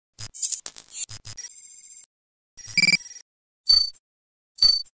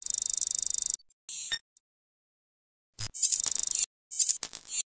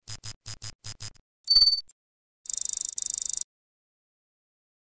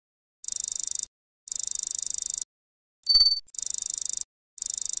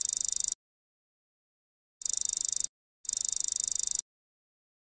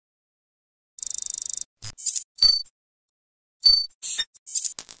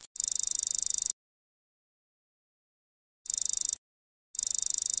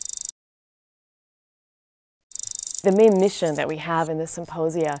The main mission that we have in this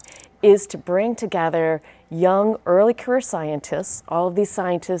symposia is to bring together young, early career scientists. All of these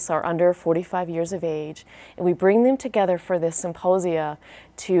scientists are under 45 years of age, and we bring them together for this symposia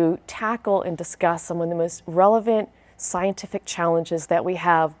to tackle and discuss some of the most relevant scientific challenges that we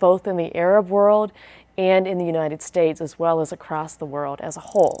have both in the Arab world and in the United States, as well as across the world as a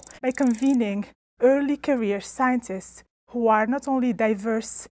whole. By convening early career scientists who are not only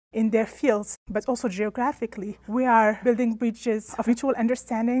diverse in their fields, but also geographically, we are building bridges of mutual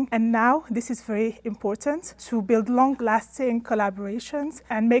understanding. And now this is very important to build long-lasting collaborations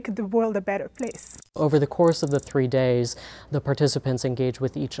and make the world a better place. Over the course of the 3 days, the participants engage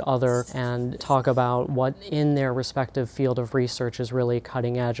with each other and talk about what in their respective field of research is really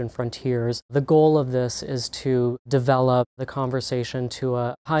cutting edge and frontiers. The goal of this is to develop the conversation to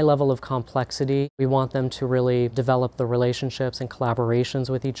a high level of complexity. We want them to really develop the relationships and collaborations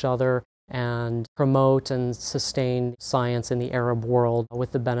with each other and promote and sustain science in the Arab world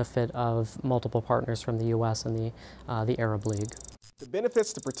with the benefit of multiple partners from the US and the Arab League. The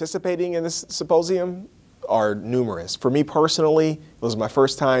benefits to participating in this symposium are numerous. For me personally, it was my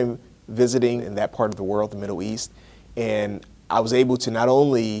first time visiting in that part of the world, the Middle East, and I was able to not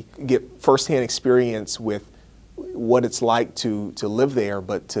only get firsthand experience with what it's like to live there,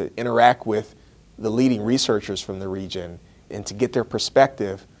 but to interact with the leading researchers from the region and to get their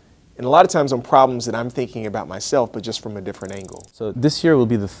perspective. And a lot of times on problems that I'm thinking about myself, but just from a different angle. So this year will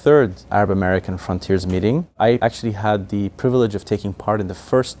be the third Arab American Frontiers meeting. I actually had the privilege of taking part in the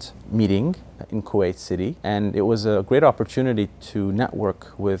first meeting in Kuwait City, and it was a great opportunity to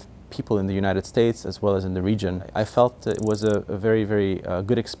network with people in the United States as well as in the region. I felt it was a very, very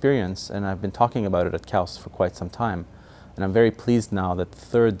good experience, and I've been talking about it at KAUST for quite some time. And I'm very pleased now that the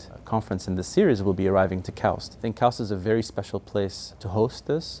third conference in this series will be arriving to KAUST. I think KAUST is a very special place to host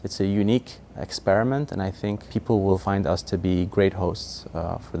this. It's a unique experiment, and I think people will find us to be great hosts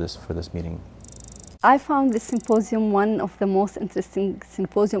for this meeting. I found this symposium one of the most interesting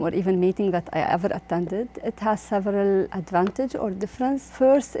symposium or even meeting that I ever attended. It has several advantages or differences.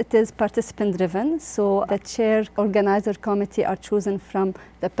 First, it is participant driven, so the chair organizer committee are chosen from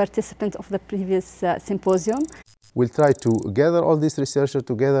the participants of the previous symposium. We'll try to gather all these researchers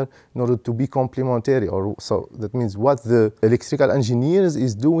together in order to be complementary, or so that means what the electrical engineers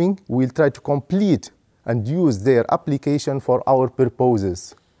is doing, we'll try to complete and use their application for our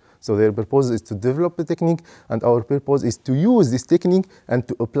purposes. So their purpose is to develop the technique, and our purpose is to use this technique and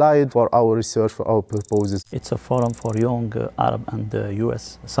to apply it for our research, for our purposes. It's a forum for young Arab and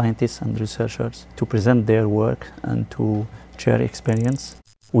US scientists and researchers to present their work and to share experience.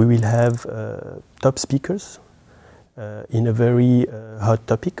 We will have top speakers in a very hot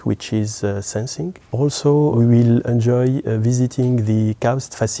topic, which is sensing. Also, we will enjoy visiting the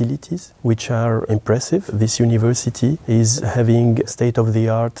KAUST facilities, which are impressive. This university is having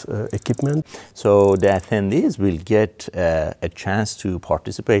state-of-the-art equipment. So the attendees will get a chance to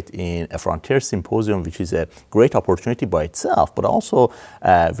participate in a Frontier Symposium, which is a great opportunity by itself, but also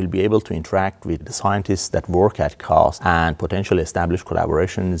will be able to interact with the scientists that work at KAUST and potentially establish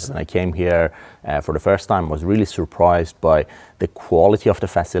collaborations. And I came here for the first time, was really surprised by the quality of the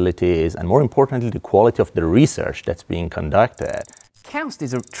facilities and, more importantly, the quality of the research that's being conducted. KAUST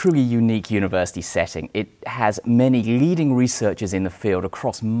is a truly unique university setting. It has many leading researchers in the field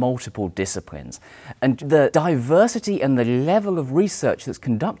across multiple disciplines. And the diversity and the level of research that's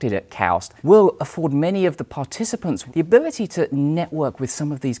conducted at KAUST will afford many of the participants the ability to network with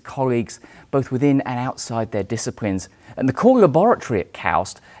some of these colleagues both within and outside their disciplines. And the core laboratory at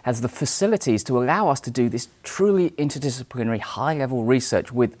KAUST has the facilities to allow us to do this truly interdisciplinary high-level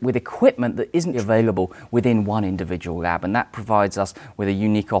research with equipment that isn't available within one individual lab, and that provides us with a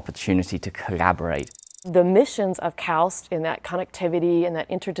unique opportunity to collaborate. The missions of KAUST in that connectivity and that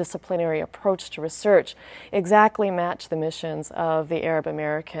interdisciplinary approach to research exactly match the missions of the Arab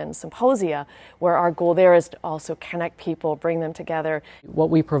American Symposia, where our goal there is to also connect people, bring them together. What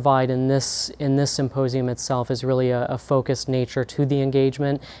we provide in this symposium itself is really a focused nature to the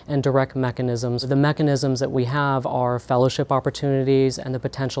engagement and direct mechanisms. The mechanisms that we have are fellowship opportunities and the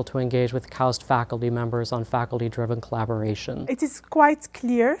potential to engage with KAUST faculty members on faculty-driven collaboration. It is quite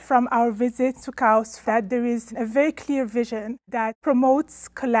clear from our visit to KAUST that there is a very clear vision that promotes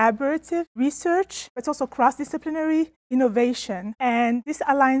collaborative research, but also cross-disciplinary innovation. And this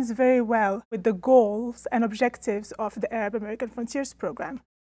aligns very well with the goals and objectives of the Arab American Frontiers program.